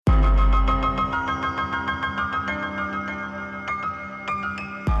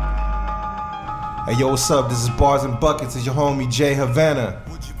Hey, yo, what's up? This is Bars and Buckets. It's your homie, Jay Havana.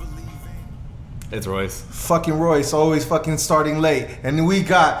 It's Royce. Fucking Royce, always fucking starting late. And then we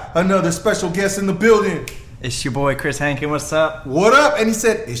got another special guest in the building. It's your boy, Chris Hankin. What's up? What up? And he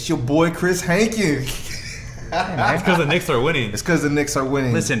said, it's your boy, Chris Hankin. It's because the Knicks are winning. It's because the Knicks are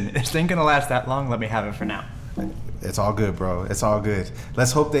winning. Listen, this ain't gonna last that long. Let me have it for now. It's all good, bro. It's all good.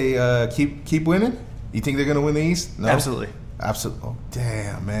 Let's hope they keep winning. You think they're going to win the East? No? Absolutely. Absolutely. Oh,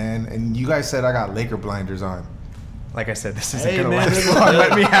 damn, man. And you guys said I got Laker blinders on. Like I said, this isn't gonna last long.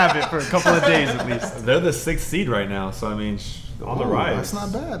 Let me have it for a couple of days at least. They're the 6th seed right now, so I mean, on the rise. That's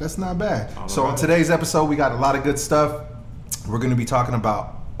not bad. That's not bad. So rise. on today's episode, we got a lot of good stuff. We're going to be talking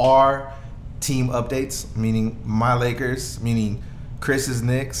about our team updates, meaning my Lakers, meaning Chris's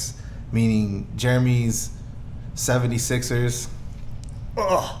Knicks, meaning Jeremy's 76ers.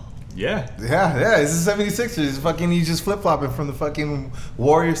 Yeah. Yeah, it's the 76ers. Fucking, he's just flip-flopping from the fucking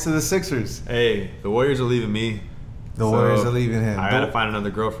Warriors to the Sixers. Hey, the Warriors are leaving me. The Warriors are leaving him. I gotta find another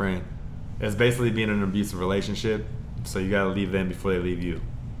girlfriend. It's basically being in an abusive relationship, so you gotta leave them before they leave you.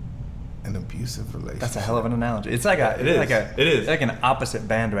 An abusive relationship. That's a hell of an analogy. It's like it is like an opposite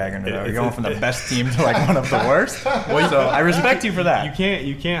bandwagon. You're going from the best team to like one of the worst. Well, so I respect you for that.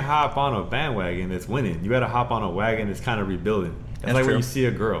 You can't hop on a bandwagon that's winning. You gotta hop on a wagon that's kind of rebuilding. It's That's like true. when you see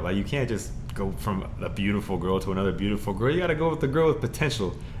a girl. Like you can't just go from a beautiful girl to another beautiful girl. You gotta go with the girl with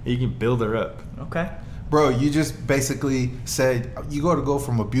potential, and you can build her up. Okay. Bro, you just basically said you go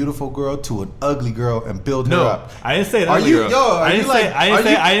from a beautiful girl to an ugly girl and build her up. I didn't say an Are ugly you- girl. yo, are I you didn't like- say I are didn't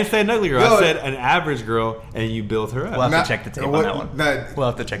say you- I didn't say an ugly girl. Yo, I said an average girl, and you build her up. We'll have to check the tape on that one. We'll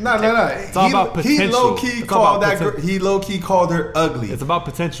have to check the tape. No. It's all about He potential. low key It's all called about that girl. potential. He low key called her ugly. It's about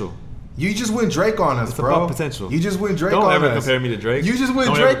potential. You just went Drake on us, It's bro. about potential. You just went Drake on us. Don't ever compare me to Drake. You just went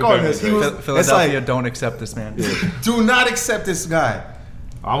Don't ever Drake compare on me us. to He Drake. was Philadelphia, it's don't accept this man. like, do not accept this guy.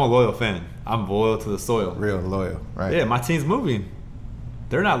 I'm a loyal fan. I'm loyal to the soil. Real loyal, right? Yeah, my team's moving.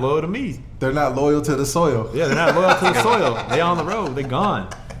 They're not loyal to me. They're not loyal to the soil. Yeah, they're not loyal to the soil. They on the road. They gone.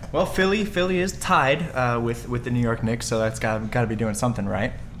 Well, Philly is tied with the New York Knicks, so that's got to be doing something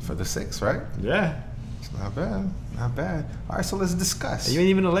right. For the 6, right? Yeah. It's not bad. Not bad. All right, so let's discuss. You ain't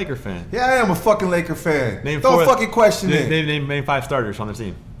even a Laker fan. Yeah, I am a fucking Laker fan. Name Don't four- fucking question it. Name 5 starters on their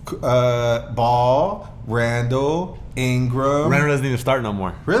team. Ball, Randall, Ingram. Randall doesn't even start no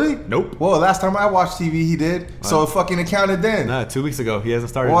more. Really? Nope. Well, last time I watched TV, he did. So it fucking accounted then. Nah, 2 weeks ago. He hasn't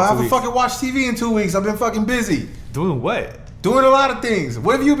started Well, I in 2 haven't weeks. fucking watched TV in 2 weeks. I've been fucking busy. Doing what? Doing a lot of things.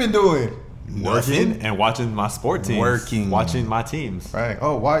 What have you been doing? Working and watching my sport teams. Working. Watching my teams. Right.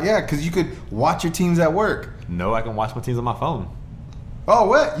 Oh, why? Yeah, because you could watch your teams at work. No, I can watch my teams on my phone. Oh,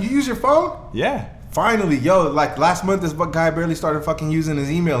 what? You use your phone? Yeah. Finally, yo, like last month, this guy barely started fucking using his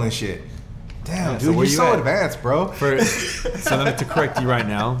email and shit. Damn, Yeah, so dude, where you're you so at? advanced, bro. So let me to correct you right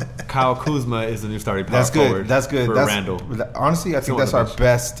now. Kyle Kuzma is the new starting power That's good. forward. That's good. For That's Randall. Honestly, I think Still on that's the our bench.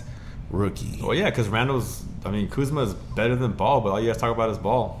 best rookie. Well, yeah, because Kuzma is better than Ball, but all you guys talk about is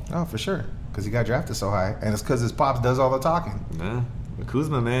Ball. Oh, for sure. Because he got drafted so high, and it's because his pops does all the talking. Nah, but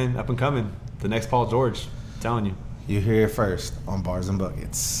Kuzma, man, up and coming. The next Paul George. I'm telling you. You hear it first on Bars and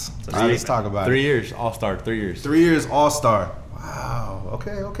Buckets. All right, let's talk about 3 it. years, All-Star, 3 years. 3 years All-Star. Wow.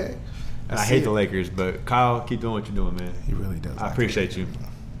 Okay. And I hate the Lakers, but Kyle, keep doing what you're doing, man. He really does. I appreciate you.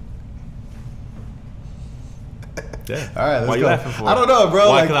 Yeah. All right, let's Why go. you laughing for? I don't know, bro.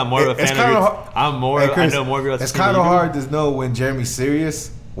 Why? Like, Because I'm more of a it's fan kinda of hard- your I'm more. Hey, Chris, I know more about the it's team than kind of you do. hard to know when Jeremy's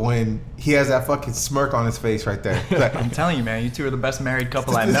serious when he has that fucking smirk on his face right there. Like, I'm telling you, man, you two are the best married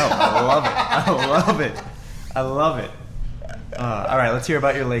couple I know. I love it. I love it. All right, let's hear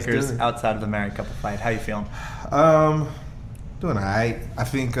about your Lakers outside of the married couple fight. How you feeling? doing all right. I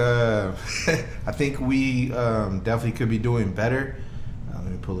think we definitely could be doing better. Let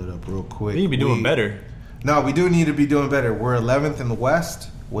me pull it up real quick. You need to be doing better. No, we do need to be doing better. We're 11th in the West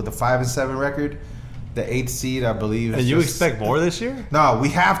with a 5-7 record. The 8th seed, I believe. And you expect more this year? No, we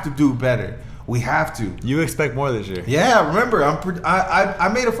have to do better. We have to. You expect more this year? Yeah, remember,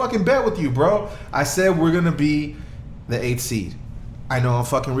 I made a fucking bet with you, bro. I said we're gonna be the 8th seed. I know I'm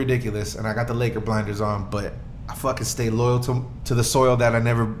fucking ridiculous, and I got the Laker blinders on, but I fucking stay loyal to the soil that I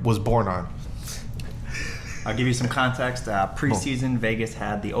never was born on. I'll give you some context. Preseason, Vegas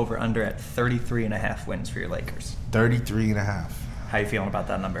had the over-under at 33.5 wins for your Lakers. 33.5. How you feeling about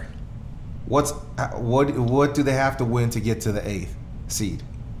that number? What do they have to win to get to the 8th seed?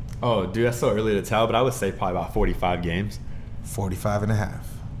 Oh, dude, that's so early to tell, but I would say probably about 45 games. 45.5.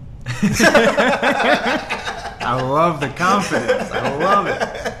 I love the confidence. I love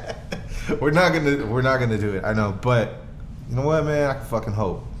it. We're not gonna do it. I know, but you know what, man? I can fucking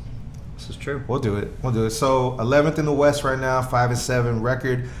hope. This is true. We'll do it. So 11th in the West right now, 5-7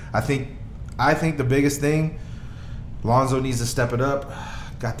 record. I think I think the biggest thing, Lonzo needs to step it up.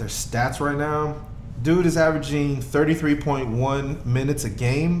 Got their stats right now. Dude is averaging 33.1 minutes a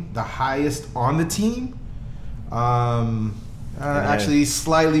game, the highest on the team. Actually,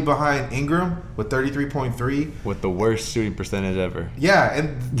 slightly behind Ingram with 33.3. With the worst shooting percentage ever. Yeah,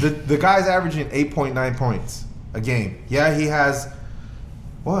 and the guy's averaging 8.9 points a game. Yeah, he has.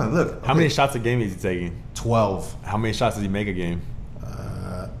 Well, look. How many shots a game is he taking? 12. How many shots does he make a game?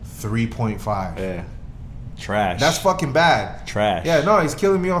 3.5. Yeah. Trash. That's fucking bad. Trash. Yeah, no, he's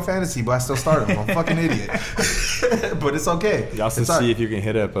killing me on fantasy, but I still start him. I'm a fucking idiot. But it's okay. You also see if you can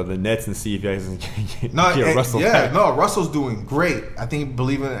hit up the Nets and see if you guys can get Russell back. No, Russell's doing great. I think,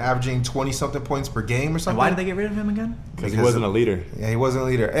 believe in averaging 20-something points per game or something. And why did they get rid of him again? Because he wasn't a leader. Yeah, he wasn't a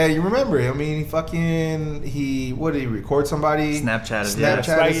leader. Hey, you remember? I mean, what did he record somebody? Snapchatted.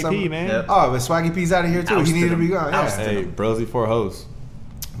 Swaggy P, man. Yep. Oh, but Swaggy P's out of here too. Ousted he needed to be him. gone. Yeah. Hey, bros before hoes.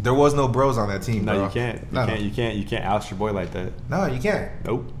 There was no bros on that team, bro. No, you can't. You can't oust your boy like that. No, you can't.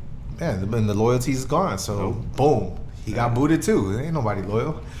 Nope. Yeah, and the loyalty's gone. So Nope. boom, he got booted too. There ain't nobody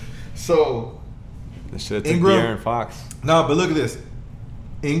loyal. So They should have taken Ingram. De'Aaron Fox. no, but look at this.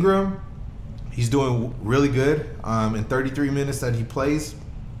 Ingram, he's doing really good. In 33 minutes that he plays,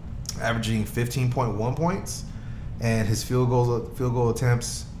 averaging 15.1 points, and his field goal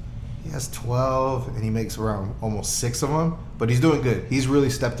attempts, he has 12, and he makes around almost 6 of them. But he's doing good. He's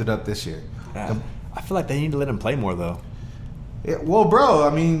really stepped it up this year. I feel like they need to let him play more though. Yeah, well, bro, I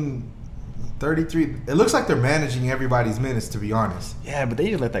mean, 33. It looks like they're managing everybody's minutes, to be honest. Yeah, but they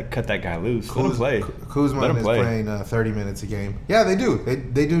need to cut that guy loose. Let him play. Kuzma Let him is play. playing 30 minutes a game. Yeah, they do.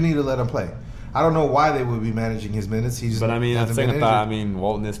 They do need to let him play. I don't know why they would be managing his minutes. He just But I mean, at the hasn't second been thought, injured.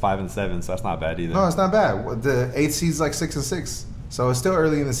 Walton is 5-7, so that's not bad either. No, it's not bad. The 8th seed's like 6-6. So it's still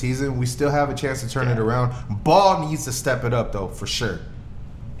early in the season. We still have a chance to turn it around. Ball needs to step it up, though, for sure.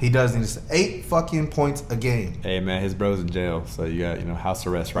 He does need to 8 fucking points a game. Hey man, his bro's in jail, so you got house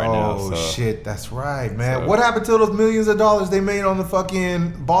arrest right now. Oh, So. shit. That's right, man. So- What happened to those millions of dollars they made on the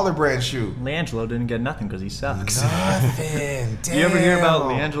fucking Baller Brand shoe? LiAngelo didn't get nothing because he sucks. Nothing. Damn. You ever hear about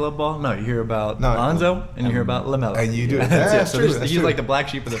LiAngelo Ball? No, you hear about No. Lonzo and you hear about LaMelo. And you do. That's That's it. So true, there's- that's he's true. like the black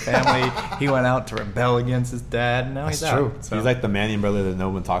sheep of the family. He went out to rebel against his dad, and now That's he's true. out. So. He's like the Manning brother that no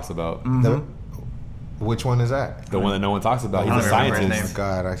one talks about. Which one is that? The one that no one talks about. I He's a don't remember his Oh name. scientist. my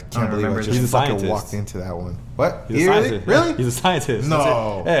god, I don't can't believe I remember just his fucking name. walked into that one. What? He's a He scientist. really? He's a scientist. No.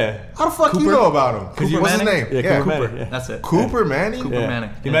 That's it. Yeah. How the fuck Cooper? you know about him? Cooper What's his Manning? name? Yeah, Cooper Manning. Yeah. That's it. Cooper Manning? Cooper Yeah. Manning.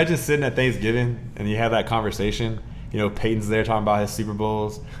 Can you imagine sitting at Thanksgiving and you have that conversation? Peyton's there talking about his Super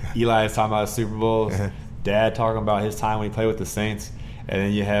Bowls. Eli's talking about his Super Bowls. Dad talking about his time when he played with the Saints. And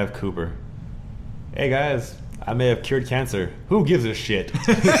then you have Cooper. Hey guys, I may have cured cancer. Who gives a shit?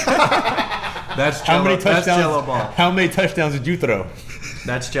 That's How many That's touchdowns? Jello Ball. How many touchdowns did you throw?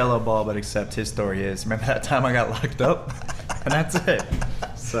 That's Jello Ball, but except his story is, remember that time I got locked up? And that's it.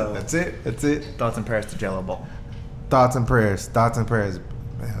 So That's it. That's it. thoughts and prayers to Jello Ball. Thoughts and prayers. Thoughts and prayers.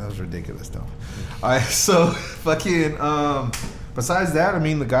 Man, that was ridiculous though. All right, so fucking. Besides that, I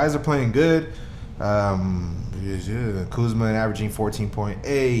mean, the guys are playing good. Kuzma averaging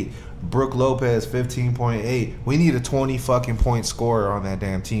 14.8. Brooke Lopez 15.8. We need a 20 fucking point scorer on that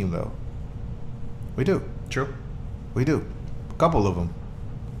damn team though. We do. True. We do. A couple of them.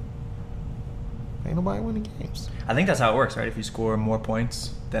 Ain't nobody winning games. I think that's how it works, right? If you score more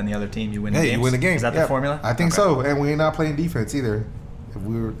points than the other team, you win the Yeah, game. you win the game. Is that Yeah, the formula? I think Okay. so. And we're not playing defense either. If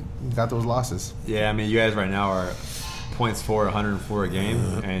we got those losses. Yeah, I mean, you guys right now are points for 104 a game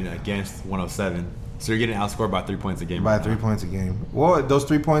and against 107. So you're getting outscored by 3 points a game. By right 3 now. points a game. Well, those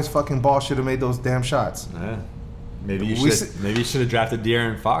 3 points, fucking Ball should have made those damn shots. Yeah. Maybe you We should. Maybe you should have drafted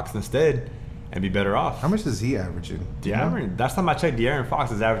De'Aaron Fox instead, and be better off. How much is he averaging? Last time I checked, De'Aaron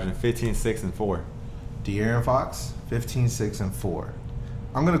Fox is averaging 15, 6, and 4. De'Aaron Fox, 15, 6, and 4.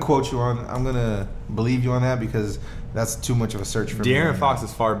 I'm gonna quote you on. I'm gonna believe you on that because that's too much of a search for me. De'Aaron right Fox now.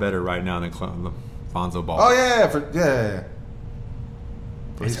 is far better right now than Lonzo Ball. Oh yeah.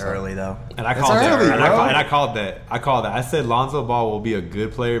 It's early, though. And I It's called that. early, And bro. I called that. I said Lonzo Ball will be a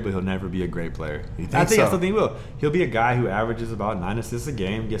good player, but he'll never be a great player. You think I think so? I still think he will. He'll be a guy who averages about 9 assists a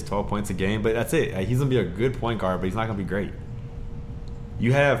game, gets 12 points a game, but that's it. He's gonna be a good point guard, but he's not gonna be great.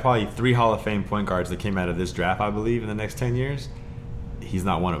 You have probably 3 Hall of Fame point guards that came out of this draft, I believe, in the next 10 years. He's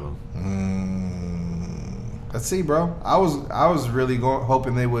not one of them. Let's see, bro. I was really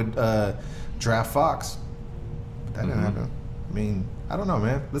hoping they would draft Fox, but that didn't happen. I mean, I don't know,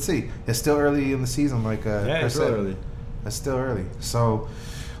 man. Let's see. It's still early in the season, like Yeah, Chris it's real said. early. It's still early. So,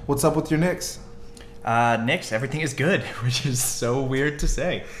 what's up with your Knicks? Knicks, everything is good, which is so weird to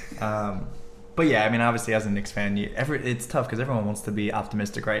say. But But yeah, I mean, obviously, as a Knicks fan, it's tough because everyone wants to be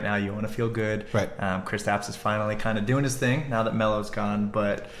optimistic right now. You want to feel good. Right. Kristaps is finally kind of doing his thing now that Melo's gone.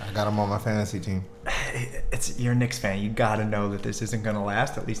 But I got him on my fantasy team. You're a Knicks fan. You got to know that this isn't going to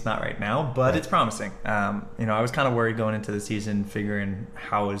last, at least not right now. But it's promising. I was kind of worried going into the season, figuring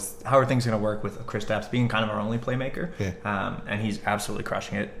how are things going to work with Kristaps being kind of our only playmaker. Yeah. And he's absolutely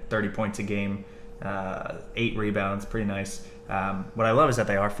crushing it. 30 points a game, 8 rebounds, pretty nice. What I love is that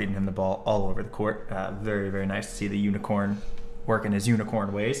they are feeding him the ball all over the court. Very, very nice to see the unicorn working his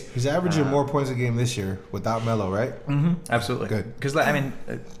unicorn ways. He's averaging more points a game this year without Melo, right? Mm-hmm, absolutely. Good. Because, I mean,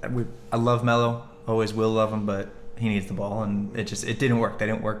 I love Melo. Always will love him, but he needs the ball, and it didn't work. They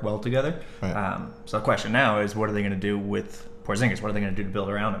didn't work well together. Right. So the question now is, what are they going to do with Porzingis? What are they going to do to build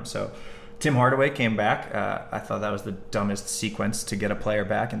around him? So Tim Hardaway came back. I thought that was the dumbest sequence to get a player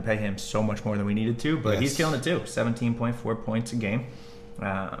back and pay him so much more than we needed to, but he's killing it too. 17.4 points a game.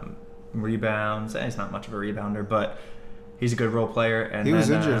 Rebounds. He's not much of a rebounder, but he's a good role player. And he was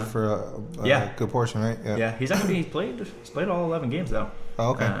injured for a good portion, right? Yeah. He's played all 11 games though.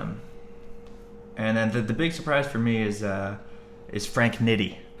 Oh, okay. And then the big surprise for me is Frank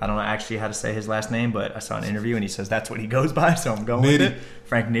Nitti. I don't know actually how to say his last name, but I saw an interview and he says that's what he goes by, so I'm going with it.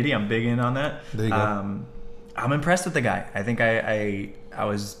 Frank Nitti, I'm big in on that. There you go. I'm impressed with the guy. I think I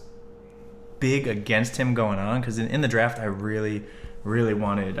was big against him going on because in the draft I really, really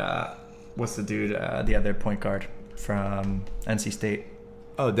wanted what's the dude, the other point guard from NC State?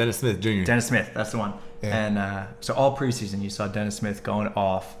 Oh, Dennis Smith Jr. Dennis Smith, that's the one. Yeah. And so all preseason you saw Dennis Smith going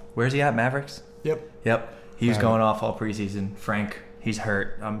off. Where's he at, Mavericks? Yep. He was going off all preseason. Frank, he's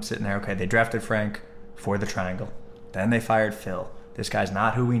hurt. I'm sitting there, okay, they drafted Frank for the triangle. Then they fired Phil. This guy's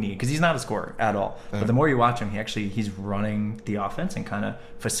not who we need because he's not a scorer at all. Yeah. But the more you watch him, he's running the offense and kind of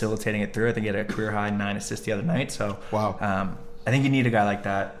facilitating it through. I think he had a career high 9 assists the other night. So wow. I think you need a guy like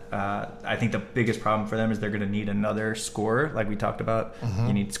that. I think the biggest problem for them is they're going to need another scorer, like we talked about. Mm-hmm.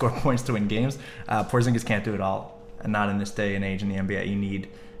 You need to score points to win games. Porzingis can't do it all, and not in this day and age in the NBA. You need,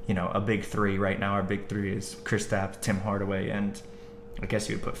 a big three. Right now, our big three is Kristaps, Tim Hardaway, and I guess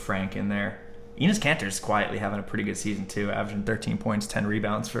you would put Frank in there. Enes Kanter's quietly having a pretty good season too, averaging 13 points, 10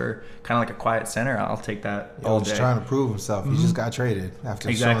 rebounds for kind of like a quiet center. I'll take that all day. He's trying to prove himself. Mm-hmm. He just got traded after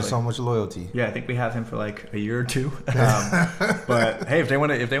showing so much loyalty. Yeah, I think we have him for like a year or two. But hey, if they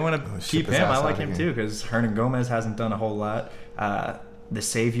want to keep him, I like him too because Hernan Gomez hasn't done a whole lot. The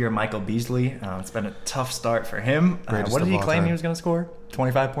savior, Michael Beasley, it's been a tough start for him. What did he claim he was going to score?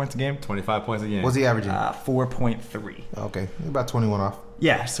 25 points a game? 25 points a game. What's he averaging? 4.3. Okay, about 21 off.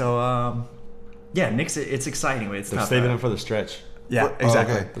 Yeah, so Knicks, it's exciting. They're saving him for the stretch. Yeah,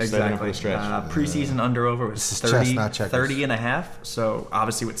 exactly. Okay. They're saving him for the stretch. Preseason under-over was 30 and a half. So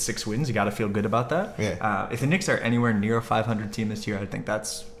obviously with 6 wins, you got to feel good about that. Yeah. If the Knicks are anywhere near a 500 team this year, I think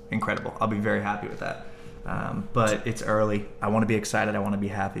that's incredible. I'll be very happy with that. But it's early. I want to be excited. I want to be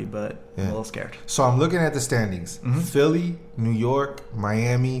happy, but I'm a little scared. So I'm looking at the standings. Mm-hmm. Philly, New York,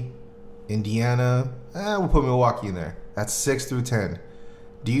 Miami, Indiana. We'll put Milwaukee in there. That's 6 through 10.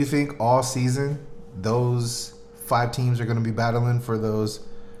 Do you think all season those 5 teams are going to be battling for those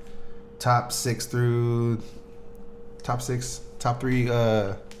top 3 playoff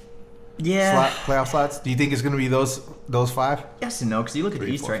slots? Do you think it's going to be those 5? Yes and no, because you look at the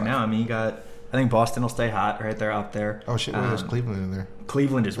East right now. I mean, I think Boston will stay hot, right? They're out there. Oh shit! There's Cleveland in there.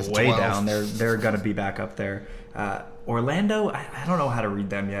 Cleveland is way 12. Down. They're going to be back up there. Orlando, I don't know how to read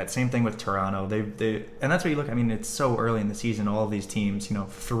them yet. Same thing with Toronto. They and that's what you look. I mean, it's so early in the season. All of these teams,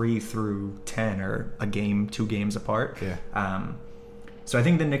 3 through 10 are a game, 2 games apart. Yeah. So I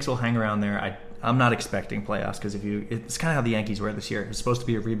think the Knicks will hang around there. I'm not expecting playoffs because it's kind of how the Yankees were this year. It was supposed to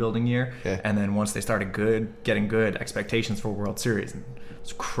be a rebuilding year, and then once they started getting good, expectations for World Series, and it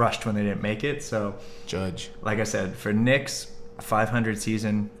was crushed when they didn't make it. So, Judge, like I said, for Knicks, a 500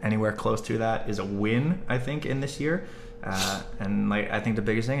 season anywhere close to that is a win. I think in this year, and I think the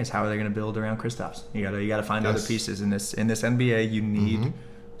biggest thing is how are they going to build around Kristaps? You got to find other pieces in this NBA. You need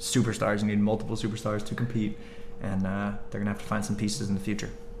superstars. You need multiple superstars to compete, and they're going to have to find some pieces in the future.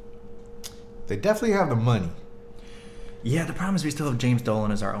 They definitely have the money. Yeah, the problem is we still have James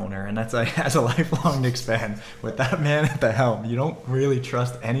Dolan as our owner, and that's as a lifelong Knicks fan, with that man at the helm, you don't really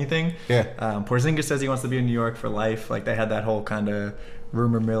trust anything. Yeah. Porzingis says he wants to be in New York for life. Like they had that whole kind of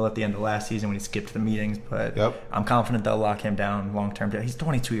rumor mill at the end of last season when he skipped the meetings, but I'm confident they'll lock him down long term. He's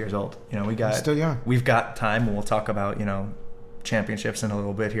 22 years old. He's still young. We've got time, and we'll talk about championships in a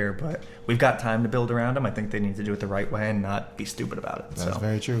little bit here, but we've got time to build around him. I think they need to do it the right way and not be stupid about it. That's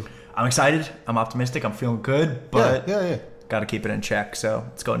very true. I'm excited. I'm optimistic. I'm feeling good, but got to keep it in check. So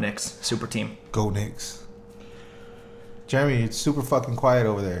let's go Knicks. Super team. Go Knicks. Jeremy, it's super fucking quiet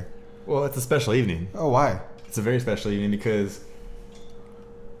over there. Well, it's a special evening. Oh, why? It's a very special evening because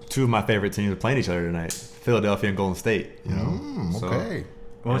two of my favorite teams are playing each other tonight: Philadelphia and Golden State. You know, Okay.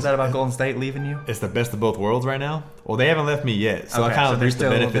 What was that about Golden State leaving you? It's the best of both worlds right now. Well, they haven't left me yet, so Okay, I kind so of they're reap the still-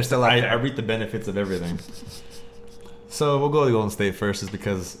 they're benefits. still out there. I reap the benefits of everything. So we'll go to Golden State first, just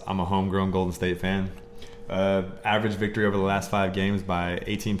because I'm a homegrown Golden State fan. Average victory over the last 5 games by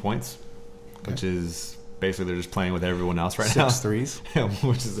 18 points, which is basically they're just playing with everyone else right now. 6 threes.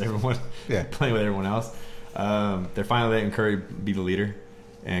 Which is everyone playing with everyone else. They're finally letting Curry be the leader,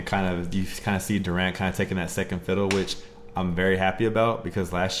 and you kind of see Durant kind of taking that second fiddle, which I'm very happy about,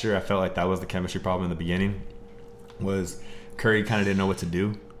 because last year I felt like that was the chemistry problem in the beginning. Was Curry kind of didn't know what to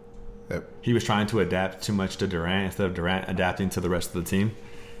do. Yep. He was trying to adapt too much to Durant instead of Durant adapting to the rest of the team.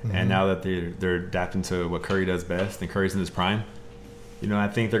 And now that they're adapting to what Curry does best, and Curry's in his prime, you know, I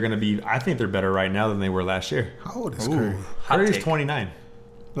think they're better right now than they were last year. How old is Curry? Hot Curry's take. 29.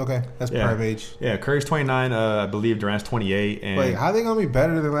 Okay, that's Yeah. prime age. Yeah, Curry's 29. I believe Durant's 28. And Wait, how are they gonna be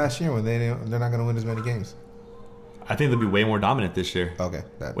better than last year when they're not gonna win as many games? I think they'll be way more dominant this year. Okay,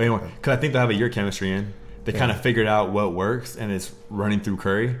 Way more. Because I think they'll have a year chemistry in. They kind of figured out what works, and it's running through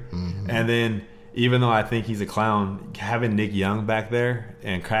Curry. And then, even though I think he's a clown, having Nick Young back there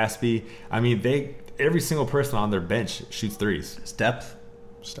and Crosby, I mean, every single person on their bench shoots threes. It's depth.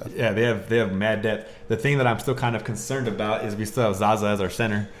 Stuff. Yeah, they have mad depth. The thing that I'm still kind of concerned about is we still have Zaza as our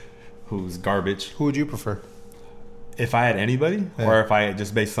center, who's garbage. Who would you prefer? If I had anybody, or if I had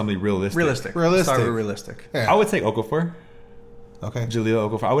just based somebody realistic. Realistic. Realistic. Start with realistic. Yeah. I would take Okafor. Okay. Jaleel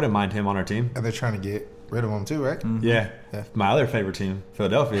Okafor. I wouldn't mind him on our team. And they're trying to get rid of him too, right? Yeah. Yeah. My other favorite team,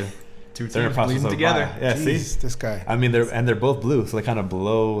 Philadelphia. Two They're in the teams process bleeding of together. buying. Yeah, Jeez, see? this guy. I mean, they're both blue, so they kind of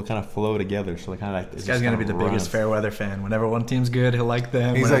flow together. So they kind of like This guy's gonna be the biggest fair weather fan. Whenever one team's good, he'll like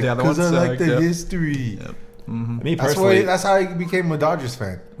them. He's Whenever like, the other one's because I like suck, the yep. history. Yep. Me That's personally, that's how he became a Dodgers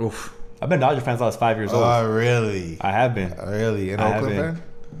fan. Oof. I've been Dodger fan since I was 5 years old. Oh, really? I have been. Really? An I have Oakland been. fan?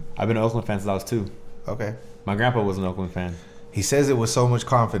 I've been an Oakland fan since I was 2. Okay. My grandpa was an Oakland fan. He says it with so much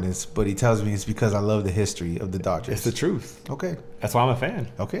confidence, but he tells me it's because I love the history of the Dodgers. It's the truth. Okay. That's why I'm a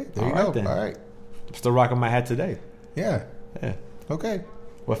fan. Okay. There All you right go. then. All right. I'm still rocking my hat today. Yeah. Yeah. Okay.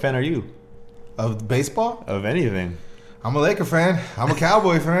 What fan are you Of baseball? of anything? I'm a Laker fan. I'm a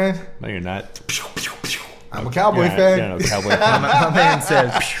Cowboy fan. No, you're not. I'm a Cowboy You're fan. You're not a Cowboy fan. My man said.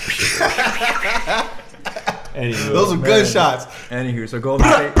 Anywho, Those are man. gunshots. Anywho, so Golden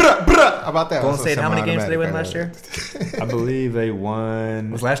State. How about that? Golden Also State. How many games did they win semi-automatic, last by year? the way. I believe they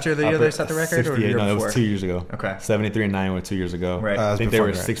won. Was last year the year they set the record, or the 68? year No, it before? was 2 years ago. Okay. 73-9 were 2 years ago. Right. I That's think they before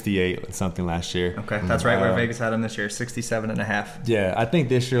were Durant. 68 something last year. Okay, that's right where Vegas had them this year, 67.5. Yeah, I think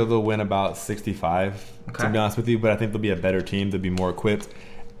this year they'll win about 65. Okay. To be honest with you, but I think they'll be a better team. They'll be more equipped,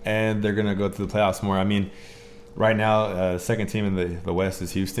 and they're gonna go to the playoffs more. I mean, right now, second team in the West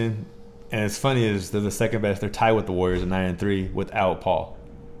is Houston, and it's funny is they're the second best. They're tied with the Warriors at 9-3 without Paul.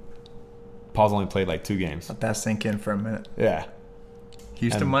 Paul's only played like 2 games. Let that sink in for a minute. Yeah.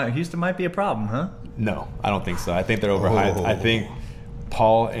 Houston might be a problem, huh? No, I don't think so. I think they're overhyped. Oh. I think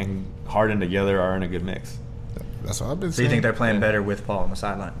Paul and Harden together are in a good mix. That's what I've been So saying. you think they're playing Yeah. better with Paul on the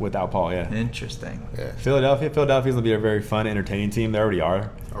sideline? Without Paul, yeah. Interesting. Yeah. Philadelphia's going to be a very fun, entertaining team. They already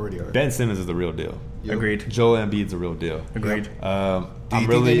are. Already are. Ben Simmons is the real deal. Yep. Agreed. Joel Embiid's the real deal. Agreed. Do you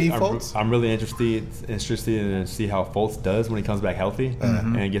think they need Fultz? I'm really interested in to see how Fultz does when he comes back healthy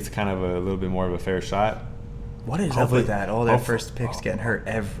and gets kind of a little bit more of a fair shot. What is up Hopefully- with that? All their hopefully- first picks getting hurt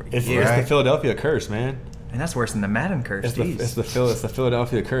every It's, year. it's the Right. Philadelphia curse, man. And that's worse than the Madden curse. It's Jeez. the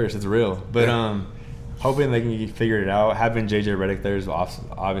Philadelphia curse. It's real. But hoping they can figure it out. Having JJ Redick there has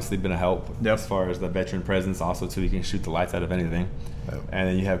obviously been a help Yep. as far as the veteran presence. Also, too, he can shoot the lights out of anything. Yep. And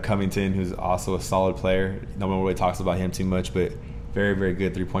then you have Covington, who's also a solid player. No one really talks about him too much, but very, very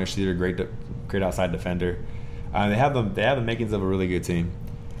good 3-point shooter. Great outside defender. They have the makings of a really good team.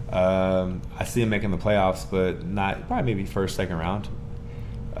 I see them making the playoffs, but not probably maybe first, second round.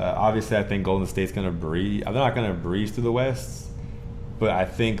 Obviously, I think Golden State's going to breeze. They're not going to breeze through the West, but I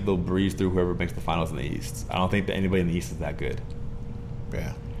think they'll breeze through whoever makes the finals in the East. I don't think that anybody in the East is that good.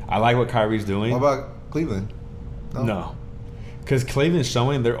 Yeah. I like what Kyrie's doing. What about Cleveland? No. Because Cleveland's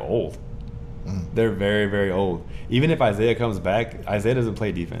showing they're old. They're very, very old. Even if Isaiah comes back, Isaiah doesn't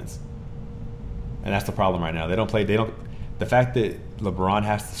play defense. And that's the problem right now. The fact that LeBron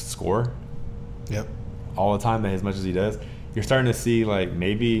has to score Yep. all the time as much as he does, you're starting to see like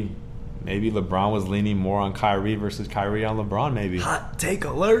maybe LeBron was leaning more on Kyrie versus Kyrie on LeBron maybe. Hot take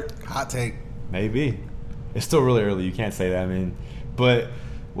alert. Hot take. Maybe. It's still really early. You can't say that. I mean, but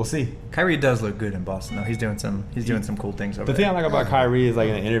we'll see. Kyrie does look good in Boston, though. He's doing some cool things over The there. thing I like about Kyrie is like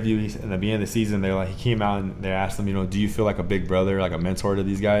in an interview in the beginning of the season, he came out and they asked him, do you feel like a big brother, like a mentor to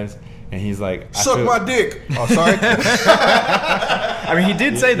these guys? And he's like, Suck my dick. Oh, sorry. I mean, he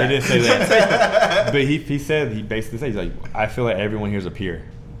did say that. He did say that. But he basically said, he's like, I feel like everyone here is a peer.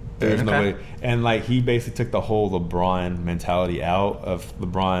 There's no way. And like he basically took the whole LeBron mentality out of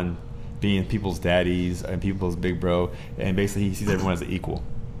LeBron being people's daddies and people's big bro, and basically he sees everyone as an equal.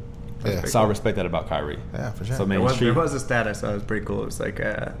 Yeah. So I respect that about Kyrie. Yeah, for sure. So, man, There was a stat I saw. It was pretty cool. It was like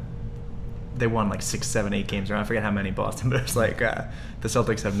they won like 6, 7, 8 games. I forget how many Boston, but it's like the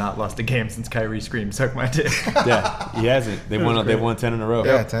Celtics have not lost a game since Kyrie screamed "suck my dick." Yeah, he hasn't. They've won 10 in a row.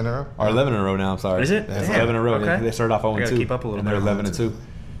 Yeah, 10 in a row. Or 11 in a row now. I'm sorry. Is it? It's Damn. 11 in a row. Okay. They started off 0-2. gotta keep up a little and bit. they're 11-2.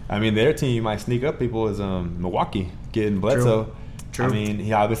 I mean, their team might sneak up people is Milwaukee getting Bledsoe. True. I mean,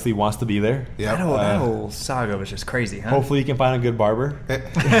 he obviously wants to be there. Yep. That whole saga was just crazy, huh? Hopefully, he can find a good barber.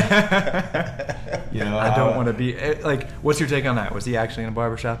 I don't want to be like. What's your take on that? Was he actually in a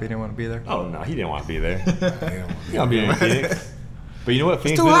barbershop? He didn't want to be there. Oh no, he didn't want to be there. He don't be in Phoenix. But you know what?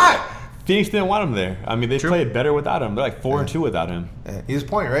 Phoenix too hot. Phoenix didn't want him there. I mean, they played better without him. They're like 4-2 without him. Yeah, he's a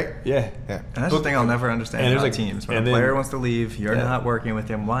point, right? Yeah. Yeah. And that's the thing I'll never understand and about there's teams. When and a then- player wants to leave, you're Yeah. not working with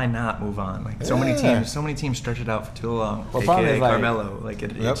him. Why not move on? Like so Yeah. many teams stretch it out for too long. Well, problem AKA is, like- Carmelo. Like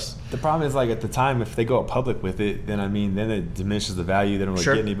it's The problem is, like, at the time, if they go public with it, then it diminishes the value. They don't really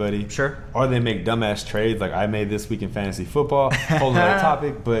Sure. get anybody. Sure. Or they make dumbass trades, like I made this week in fantasy football. Whole other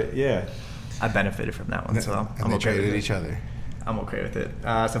topic, but yeah. I benefited from that one, so And I'm they okay with traded it. each other. I'm okay with it.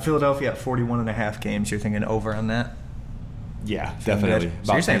 So Philadelphia at 41.5 games. You're thinking over on that? Yeah, Feeling definitely. good?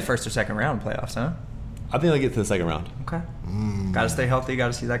 So you're saying About- first or second round playoffs, huh? I think they'll get to the second round. Okay. Got to stay healthy. Got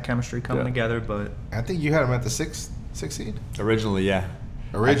to see that chemistry coming Yeah. together. But I think you had him at the sixth seed. Originally, yeah.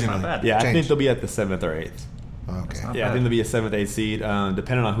 Originally. not bad. Yeah, I think Changed. they'll be at the 7th or 8th. Okay. not Yeah, I bad. think they'll be a 7th, 8th seed.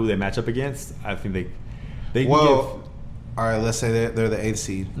 Depending on who they match up against, I think they can Well, all right. Let's say they're the 8th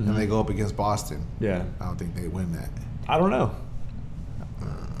seed and they go up against Boston. give. Yeah. I don't think they win that. I don't know.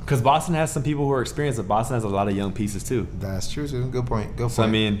 Because Boston has some people who are experienced, but Boston has a lot of young pieces too. That's true. Too. Good point. Good point. So, I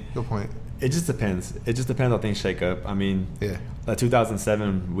mean- good point. It just depends. It just depends how things shake up. I mean, Yeah.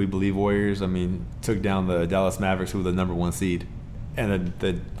 2007, we believe Warriors, took down the Dallas Mavericks, who were the number 1 seed. And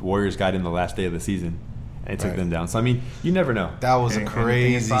the Warriors got in the last day of the season and took Right. them down. So, I mean, you never know. That was a Anything is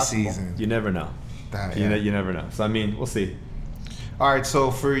crazy possible. season. You never know. That, You, yeah. you never know. So, I mean, we'll see. All right.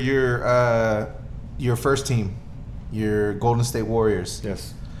 So for your first team, your Golden State Warriors.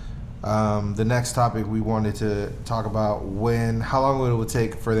 Yes. The next topic we wanted to talk about how long it would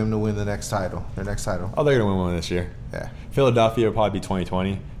take for them to win their next title. Oh, they're going to win one this year. Yeah. Philadelphia will probably be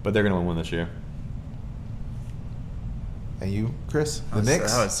 2020, but they're going to win one this year. And you, Chris? The I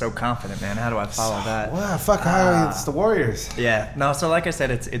Knicks? was so confident, man. How do I follow that? Wow, fuck how it's the Warriors. Yeah, no. So like I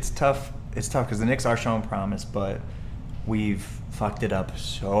said, it's tough. It's tough because the Knicks are showing promise, but we've fucked it up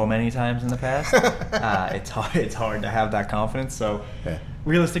so many times in the past. It's hard to have that confidence. So Yeah.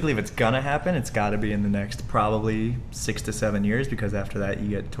 realistically, if it's gonna happen, it's got to be in the next probably 6 to 7 years, because after that you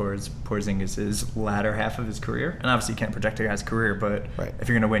get towards Porzingis' latter half of his career, and obviously you can't protect a guy's career, but Right. if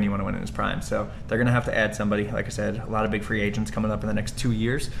you're gonna win, you want to win in his prime. So they're gonna have to add somebody. Like I said, a lot of big free agents coming up in the next 2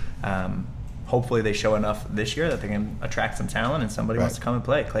 years. Hopefully they show enough this year that they can attract some talent and somebody wants Right. to come and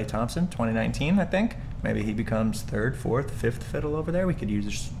play. Klay Thompson, 2019, I think. Maybe he becomes 3rd, 4th, 5th fiddle over there. We could use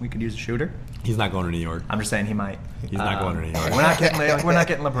a shooter. He's not going to New York. I'm just saying he might. He's not going to New York. We're not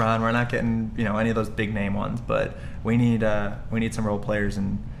getting LeBron. We're not getting any of those big name ones. But we need some role players.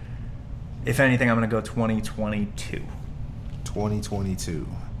 And if anything, I'm going to go 2022. 2022.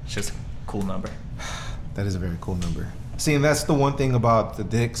 It's just a cool number. That is a very cool number. See, and that's the one thing about the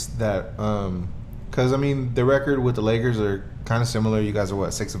Knicks that, because the record with the Lakers are kind of similar. You guys are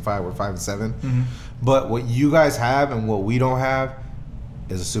 6-5, we're 5-7. Mm-hmm. But what you guys have and what we don't have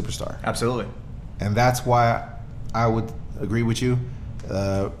is a superstar, Absolutely. and that's why I would agree with you.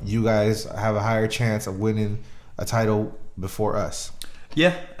 You guys have a higher chance of winning a title before us.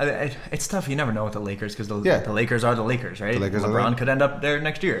 Yeah, it's tough. You never know with the Lakers because the Lakers are the Lakers, right? The Lakers are the LeBron Lakers. could end up there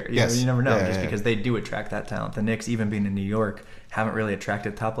next year. Yes. You never know Yeah, just yeah. because they do attract that talent. The Knicks, even being in New York, haven't really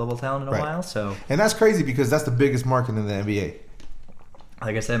attracted top level talent in a Right. while. So, And that's crazy because that's the biggest market in the NBA.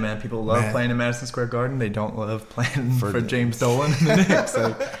 like I said, man, people love playing in Madison Square Garden. They don't love playing For for the- James Dolan and the Knicks.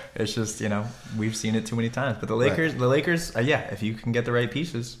 So it's just we've seen it too many times. But the Lakers, if you can get the right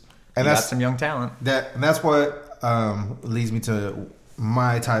pieces, And you got that's- some young talent. And that's what leads me to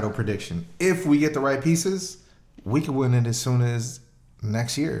my title prediction. If we get the right pieces, we could win it as soon as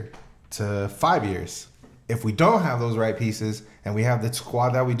next year to 5 years. If we don't have those right pieces and we have the squad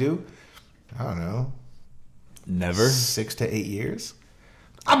that we do, I don't know, Never. 6 to 8 years.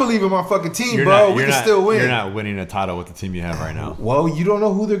 I believe in my fucking team, bro. We can still win. You're not winning a title with the team you have right now. Well, you don't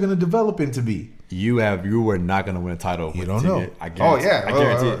know who they're going to develop into be. You were not going to win a title. You don't know. I guarantee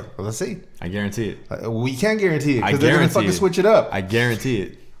it. Well, let's see. I guarantee it. We can't guarantee it because they're going to fucking switch it up. I guarantee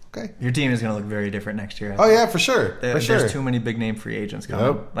it. Okay. Your team is going to look very different next year. Oh, yeah, for sure. There's too many big name free agents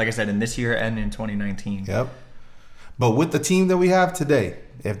coming. Like I said, in this year and in 2019. Yep. But with the team that we have today,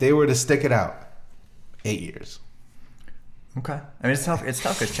 if they were to stick it out, 8 years. Okay. I mean, it's tough. It's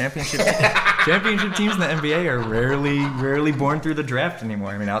tough because championship teams in the NBA are rarely born through the draft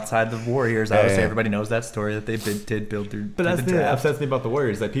anymore. I mean, outside the Warriors, obviously everybody knows that story that they did build through. But that's the upsets me about the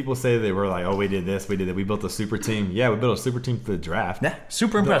Warriors. Like people say they were like, oh, we did this, we did that, we built a super team. Yeah, we built a super team for the draft. Yeah,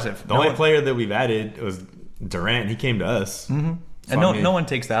 super impressive. The only player that we've added was Durant. He came to us. Mm-hmm. So, and no one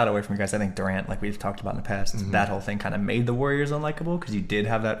takes that away from you guys. I think Durant, like we've talked about in the past, that whole thing kind of made the Warriors unlikable because you did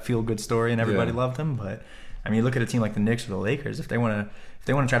have that feel good story and everybody loved them, but. I mean, you look at a team like the Knicks or the Lakers. If they want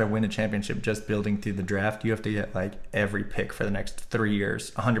to try to win a championship just building through the draft, you have to get like every pick for the next 3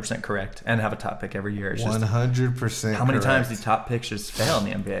 years 100% correct and have a top pick every year. It's 100%. How many times do top picks just fail in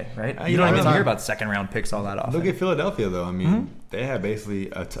the NBA? Right? You don't even hear about second round picks all that often. Look at Philadelphia though. I mean, they had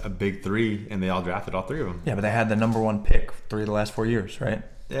basically a big three, and they all drafted all three of them. Yeah, but they had the number one pick 3 of the last 4 years, right?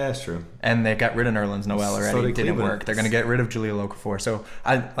 Yeah, that's true. And they got rid of Nerlens Noel already. So it didn't work. They're going to get rid of Jahlil Okafor. So,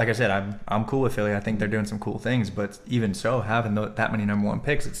 like I said, I'm cool with Philly. I think they're doing some cool things. But even so, having that many number one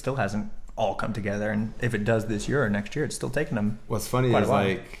picks, it still hasn't all come together. And if it does this year or next year, it's still taking them. What's funny is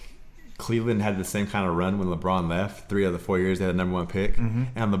like Cleveland had the same kind of run when LeBron left. 3 of the 4 years they had a number one pick,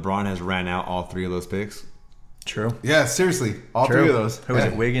 and LeBron has ran out all 3 of those picks. True. Yeah, seriously. All 3 of those. Who was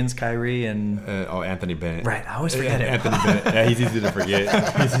it? Wiggins, Kyrie, and... Anthony Bennett. Right. I always forget it. Anthony Bennett. Yeah, he's easy to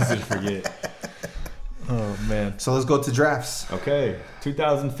forget. Oh, man. So let's go to drafts. Okay.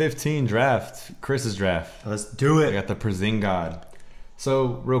 2015 draft. Chris's draft. Let's do it. I got the Porzingis.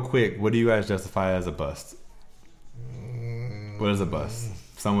 So, real quick, what do you guys justify as a bust? What is a bust?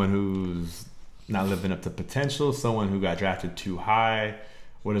 Someone who's not living up to potential? Someone who got drafted too high?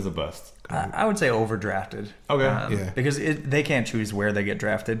 What is a bust? I would say overdrafted. Okay. Because they can't choose where they get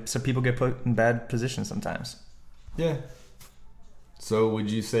drafted, so people get put in bad positions sometimes. Yeah. So would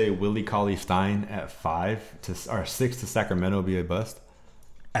you say Willie Cauley-Stein at 6 to Sacramento would be a bust?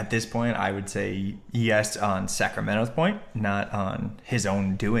 At this point, I would say yes on Sacramento's point, not on his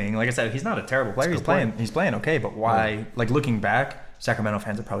own doing. Like I said, he's not a terrible player. He's playing okay, but why? Yeah. Like looking back, Sacramento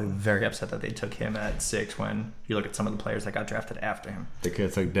fans are probably very upset that they took him at 6 when you look at some of the players that got drafted after him. They could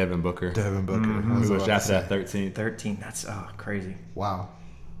have took Devin Booker. Who was drafted at 13. 13. That's crazy. Wow.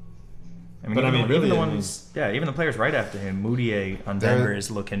 I mean, even the players right after him, Moutier on Denver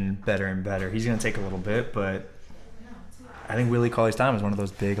is looking better and better. He's going to take a little bit, but I think Willie Cauley-Stein was one of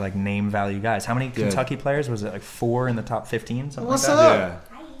those big like name value guys. How many Kentucky players was it? Like 4 in the top 15? What's like that? Up?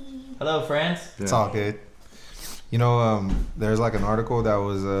 Yeah. Hello, friends. Yeah. It's all good. You know, there's like an article that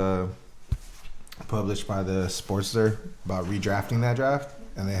was published by the Sportster about redrafting that draft,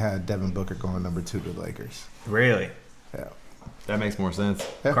 and they had Devin Booker going number 2 to the Lakers. Really? Yeah. That makes more sense.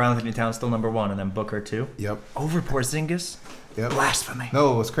 Yeah. Karl-Anthony Towns still number 1, and then Booker 2. Yep. Over Porzingis? Yep. Blasphemy.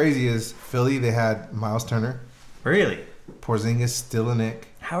 No, what's crazy is Philly, they had Miles Turner. Really? Porzingis still a Nick.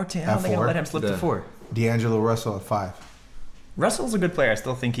 How are they going to let him slip to 4? D'Angelo Russell at 5. Russell's a good player. I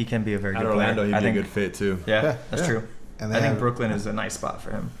still think he can be a very good player. Orlando, he'd be a good fit too. Yeah, that's true. And I think Brooklyn is a nice spot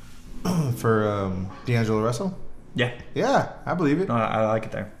for him. For D'Angelo Russell? Yeah. Yeah, I believe it. No, I like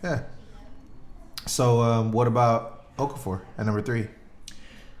it there. Yeah. So what about Okafor at number 3?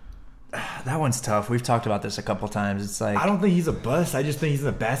 That one's tough. We've talked about this a couple times. It's like I don't think he's a bust. I just think he's in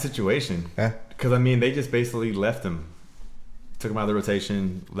a bad situation. Yeah. Because, I mean, they just basically left him. Took him out of the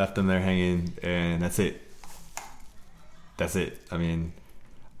rotation, left him there hanging, and that's it. That's it. I mean,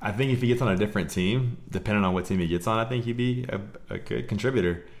 I think if he gets on a different team, depending on what team he gets on, I think he'd be a good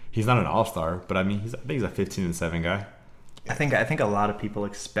contributor. He's not an all-star, but I mean, I think he's a 15-7 guy. I think a lot of people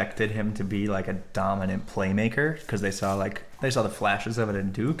expected him to be like a dominant playmaker because they saw the flashes of it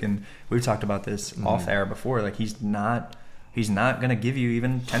in Duke, and we've talked about this off air before. Like he's not gonna give you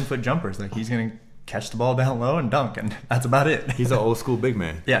even 10-foot jumpers. Like he's gonna catch the ball down low and dunk, and that's about it. He's an old school big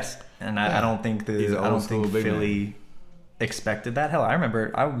man. Yes, and I don't think Philly expected that. Hell, I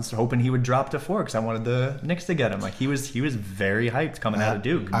remember I was hoping he would drop to 4 because I wanted the Knicks to get him. Like he was very hyped coming out of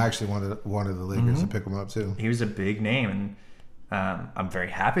Duke. I actually wanted the Lakers to pick him up too. He was a big name, and I'm very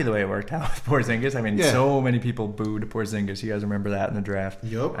happy the way it worked out with Porzingis. I mean, so many people booed Porzingis. You guys remember that in the draft?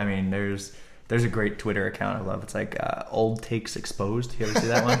 Yep. I mean, there's a great Twitter account I love. It's like Old Takes Exposed. You ever see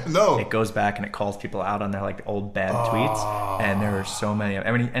that one? No. It goes back and it calls people out on their like old bad tweets, and there are so many.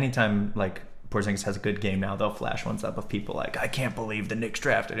 I mean, anytime like Porzingis has a good game now, they'll flash ones up of people like, I can't believe the Knicks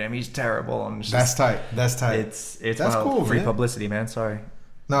drafted him. He's terrible. And it's That's just, tight. That's tight. It's That's cool, free man. publicity, man. Sorry.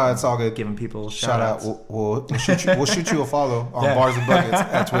 No, it's all good. Giving people Shout out. shout-outs. We'll shoot you a follow on Yeah. Bars and Buckets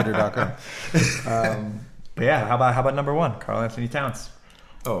at twitter.com. But yeah, how about number 1, Karl Anthony Towns?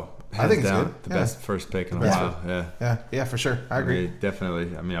 Oh, I think it's down, good. the Yeah. best first pick in a Best while. Yeah. Yeah, for sure. I agree. mean,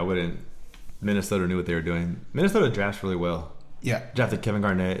 definitely. I mean, I wouldn't. Minnesota knew what they were doing. Minnesota drafts really well. Yeah. Drafted Kevin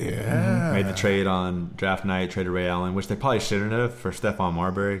Garnett. Yeah. Made the trade on draft night. Traded Ray Allen, which they probably shouldn't have for Stephon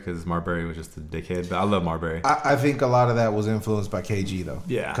Marbury because Marbury was just a dickhead. But I love Marbury. I think a lot of that was influenced by KG though.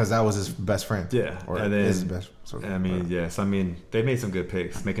 Yeah. Because that was his best friend. Yeah. Or And then- his best. Sort of, I mean, yes. I mean, they made some good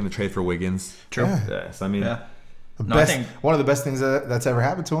picks. Making the trade for Wiggins. True. Yeah. Yes. I mean, Yeah. the No, I best, think- one of the best things that's ever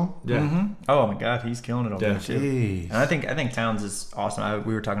happened to him. yeah. Mm-hmm. Oh my God, he's killing it over Yeah. there too. Jeez. And I think Towns is awesome.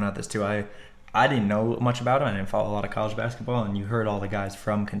 We were talking about this too. I didn't know much about him. I didn't follow a lot of college basketball, and you heard all the guys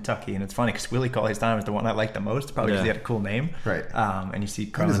from Kentucky, and it's funny because Willie Cauley-Stein was the one I liked the most, probably because Yeah. he had a cool name. Right. And you see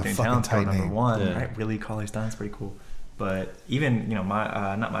Karl is a Anthony fucking Towns going tight number name. 1. Yeah. Right? Willie Cauley-Stein's pretty cool. But even not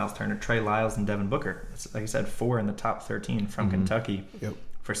Miles Turner, Trey Lyles and Devin Booker. It's, like I said, 4 in the top 13 from Kentucky. Yep.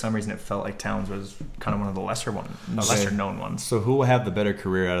 For some reason, it felt like Towns was kind of one of the lesser known ones. So who will have the better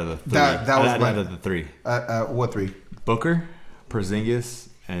career out of the three? That was out my- of the three. What 3? Booker, Porzingis,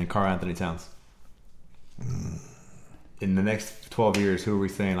 and Karl Anthony Towns. In the next 12 years, who are we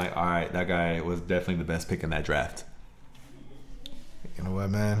saying like, all right, that guy was definitely the best pick in that draft? You know what,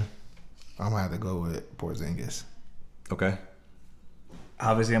 man? I'm gonna have to go with Porzingis. Okay.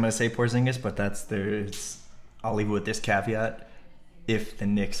 Obviously, I'm going to say Porzingis, but I'll leave it with this caveat: if the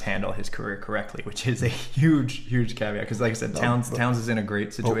Knicks handle his career correctly, which is a huge caveat. Because, like I said, Towns is in a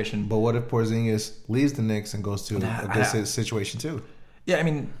great situation. But what if Porzingis leaves the Knicks and goes to a good situation too? Yeah, I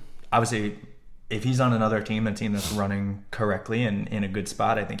mean, obviously, if he's on another team, a team that's running correctly and in a good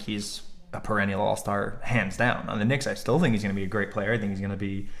spot, I think he's a perennial all-star, hands down. On the Knicks, I still think he's going to be a great player. I think he's going to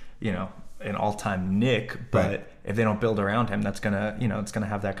be, an all-time Knick. But Right. if they don't build around him, that's going to, it's going to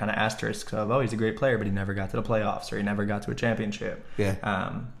have that kind of asterisk of, oh, he's a great player, but he never got to the playoffs or he never got to a championship. Yeah.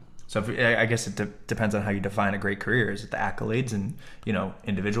 So I guess it depends on how you define a great career. Is it the accolades and,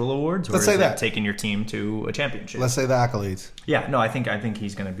 individual awards, or Let's is say it that. taking your team to a championship? Let's say the accolades. Yeah, no, I think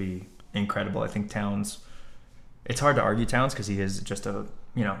he's going to be incredible. I think Towns. It's hard to argue Towns because he is just a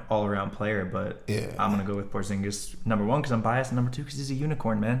all around player. But Yeah. I'm going to go with Porzingis number 1 because I'm biased, and number 2 because he's a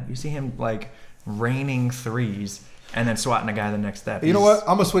unicorn, man. You see him like raining threes and then swatting a guy the next step. You know what?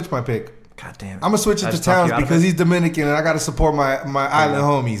 I'm gonna switch my pick. God damn it! I'm gonna switch I it to just talked Towns you out of because it? he's Dominican and I gotta support my island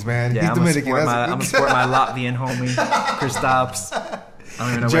homies, man. Yeah, He's I'm Dominican. gonna support my Latvian homie, Kristaps. I don't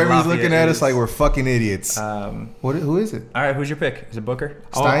even know where Jeremy's Latvia looking at is. us like we're fucking idiots. Who is it? All right, who's your pick? Is it Booker?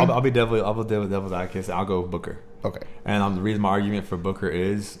 Stein? I'll be devil's advocate. I'll go Booker. Okay. And the reason my argument for Booker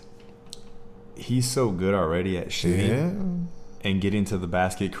is he's so good already at shooting Yeah. and getting to the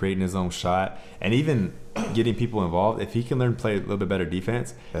basket, creating his own shot, and even getting people involved. If he can learn to play a little bit better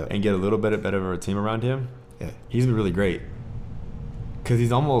defense and get a little bit better of a team around him, he's been really great. Because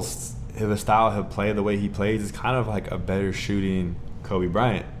he's almost, the style he'll play, the way he plays is kind of like a better shooting Kobe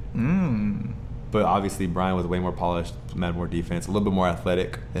Bryant. But obviously Bryant was way more polished, had more defense, a little bit more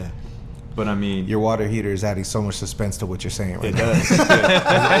athletic. Yeah. But I mean, Your water heater is adding so much suspense to what you're saying right it now. does.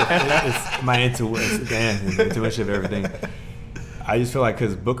 It's my intuition of everything. I just feel like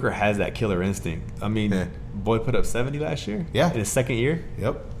because Booker has that killer instinct. I mean, boy put up 70 last year. Yeah. In his second year.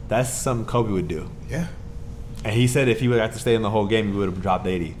 Yep. That's something Kobe would do. Yeah. And he said if he would have to stay in the whole game, he would have dropped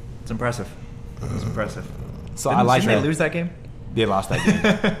 80. It's impressive. It's impressive. So I like Didn't that. they lose that game? They lost that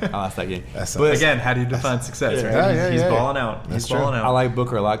game. I lost that game. That's But Again, how do you define success, right? Yeah, He's yeah. balling out. That's He's true. balling out. I like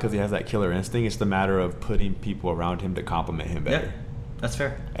Booker a lot because he has that killer instinct. It's the matter of putting people around him to complement him better. Yeah, that's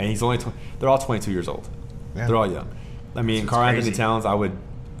fair. And he's only they're all 22 years old. Yeah. They're all young. I mean, It's Karl Anthony crazy. Towns,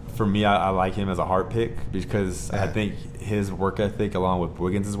 for me, I like him as a heart pick because I think his work ethic, along with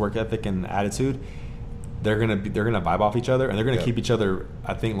Wiggins' work ethic and attitude, they're gonna vibe off each other and they're gonna keep each other,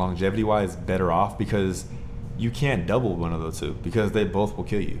 I think, longevity wise, better off because you can't double one of those two because they both will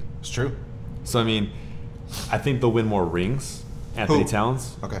kill you. It's true. So I mean, I think they'll win more rings. Anthony Who?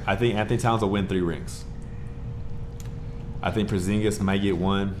 Towns. Okay. I think Anthony Towns will win 3 rings. I think Porzingis might get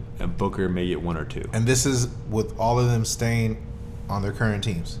 1 and Booker may get 1 or 2. And this is with all of them staying on their current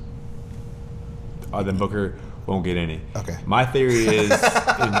teams. Then Booker won't get any. Okay. My theory is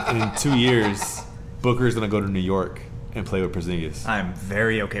in 2 years, Booker's going to go to New York and play with Porzingis. I'm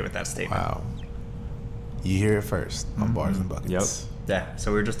very okay with that statement. Wow. You hear it first on Bars and Buckets. Yep. Yeah,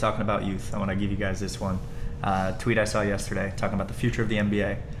 so we were just talking about youth. I want to give you guys this one. Tweet I saw yesterday talking about the future of the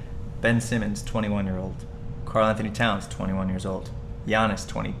NBA. Ben Simmons, 21-year-old. Karl Anthony Towns, 21 years old. Giannis,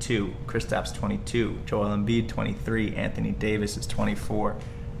 22. Kristaps, 22. Joel Embiid, 23. Anthony Davis is 24.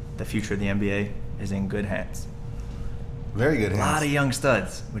 The future of the NBA is in good hands. Very good A hands. lot of young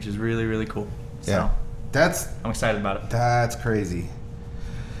studs, which is really, really cool. Yeah. So I'm excited about it. That's crazy.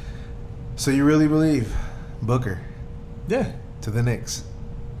 So you really believe Booker Yeah. to the Knicks?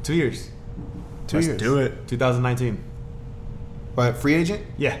 2 years. 2 Let's years. do it. 2019. But free agent?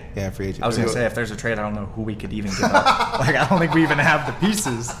 Yeah. Yeah, free agent. I was going to say, if there's a trade, I don't know who we could even give up. Like, I don't think we even have the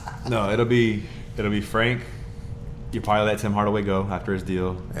pieces. No, it'll be Frank. You probably let Tim Hardaway go after his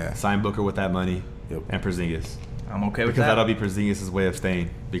deal. Yeah. Sign Booker with that money. Yep. And Porzingis. I'm okay with Because that. that'll be Porzingis' way of staying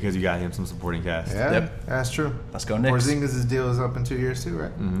because you got him some supporting cast. Yeah, Yep. that's true. Let's go Knicks. Porzingis' deal is up in 2 years too,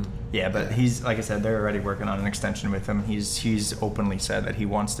 right? Mm-hmm. Yeah, but he's, like I said, they're already working on an extension with him. He's openly said that he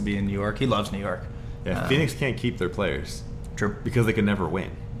wants to be in New York. He loves New York. Yeah, Phoenix can't keep their players True. because they can never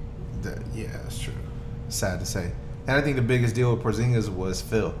win. Yeah, that's true. Sad to say. And I think the biggest deal with Porzingis was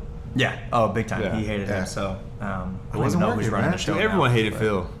Phil. Yeah. Oh, big time. Yeah. He hated Yeah. him. So I don't wasn't even know who's working, running man. the show. Dude, everyone now, hated but-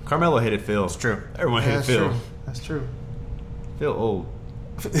 Phil. Carmelo hated Phil. It's true. Everyone Yeah, hated that's Phil. true. That's true. Phil old.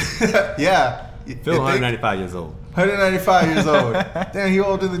 Yeah. Phil 195 years old. 195 years old. Damn, he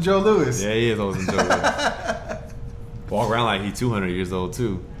older than Joe Louis. Yeah, he is older than Joe Louis. Walk around like he's 200 years old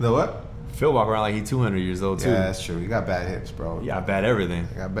too. The what? Phil walk around like he's 200 years old too. Yeah, that's true. You got bad hips, bro. You got bad everything.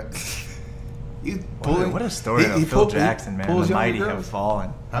 I got bad. You What a story of Phil Jackson, man. The mighty have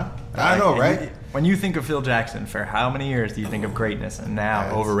fallen. Huh? I know, right? When you think of Phil Jackson, for how many years do you think of greatness? And now,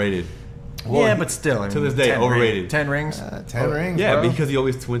 Yeah, Overrated. Well, yeah, he- but still, I to mean, this day, 10 overrated. 10 rings. 10 rings, Yeah, bro. because he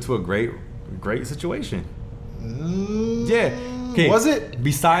always went to a great situation. Mm, Yeah. Okay. Was it?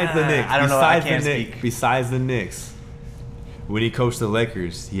 Besides the Ah, Knicks. I don't know, I Besides can't the Knicks. speak. Besides the Knicks. When he coached the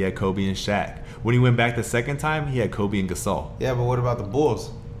Lakers, he had Kobe and Shaq. When he went back the second time, he had Kobe and Gasol. Yeah, but what about the Bulls?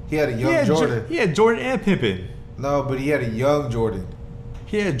 He had a young He had Jordan. He had Jordan and Pippen. No, but he had a young Jordan.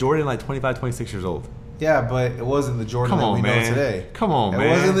 He had Jordan like 25, 26 years old. Yeah, but it wasn't the Jordan Come that on, we man. know today. Come on, it man.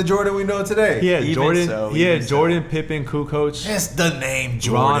 wasn't the Jordan we know today. He had Even Jordan. so, he had even so. Jordan, Pippen, Kukoc, That's the name Ron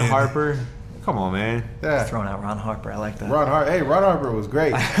Jordan. Harper. Come on, man. Yeah. Throwing out Ron Harper, I like that. Ron Harper. Hey, Ron Harper was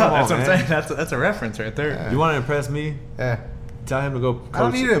great. Come on, that's what I'm man. saying. That's a reference right there. Yeah. You want to impress me? Yeah. Tell him to go coach. I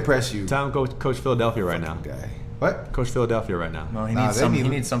don't need to impress you. Tell him to go coach Philadelphia right now. Guy. What? Coach Philadelphia right now. Well, he Nah, needs they some. need He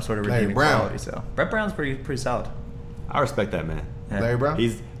needs some sort of Larry redeeming Brown. quality. So Brett Brown's pretty solid. I respect that man. Yeah. Larry Brown?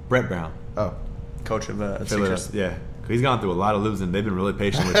 He's Brett Brown. Oh. Coach of Philadelphia. Sixers. Yeah. He's gone through a lot of losing. They've been really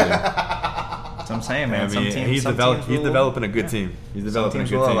patient with him. That's what I'm saying, man. I Some mean, teams, he's some developed. teams He's will- developing a good yeah. team. He's Some developing a teams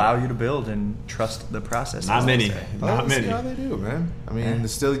good will team. allow you to build and trust the process. Not as they many. say. Well, Not let's see many. how they do, man. I mean, Yeah.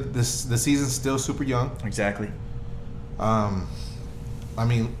 the season's still super young. Exactly. I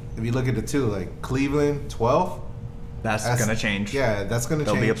mean, if you look at the two, like Cleveland, 12. That's gonna change. Yeah, that's gonna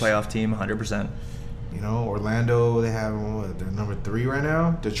They'll change. be a playoff team, 100%. You know, Orlando, they have what, they're number 3 right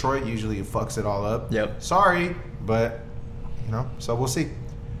now. Detroit usually fucks it all up. Yep. Sorry, but you know, so we'll see.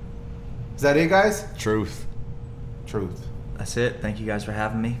 Is that it, guys? Truth. Truth. That's it. Thank you guys for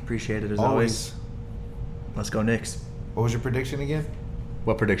having me. Appreciate it as always. Let's go Knicks. What was your prediction again?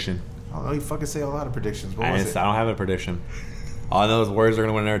 What prediction? I don't know. You fucking say a lot of predictions. What I was it? don't have a prediction. All I know is Warriors are going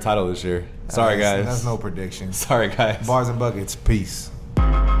to win their title this year. Sorry, guys. That's no prediction. Sorry, guys. Bars and buckets. Peace.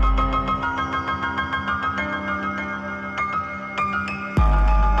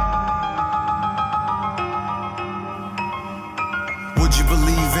 Would you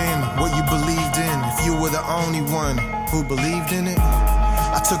believe in what you believed in if you were the only one who believed in it?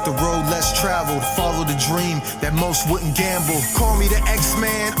 I took the road less traveled, followed a dream that most wouldn't gamble. Call me the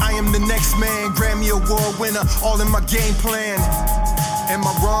X-Man, I am the next man. Grammy Award winner, all in my game plan. Am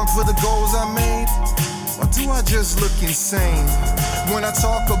I wrong for the goals I made? Or do I just look insane? When I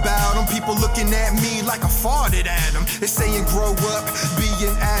talk about them, people looking at me like I farted at them. They saying grow up, be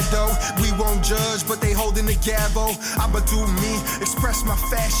an adult. We won't judge, but they holding the gavel. I'ma do me, express my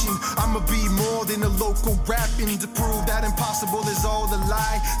fashion. I'ma be more than a local rapping to prove that impossible is all a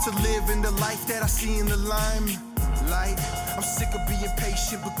lie. To live in the life that I see in the limelight. I'm sick of being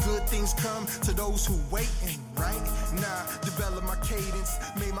patient, but good things come to those who waiting, right? Nah, develop my cadence,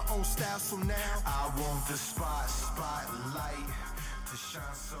 made my own style, so now I want the spotlight.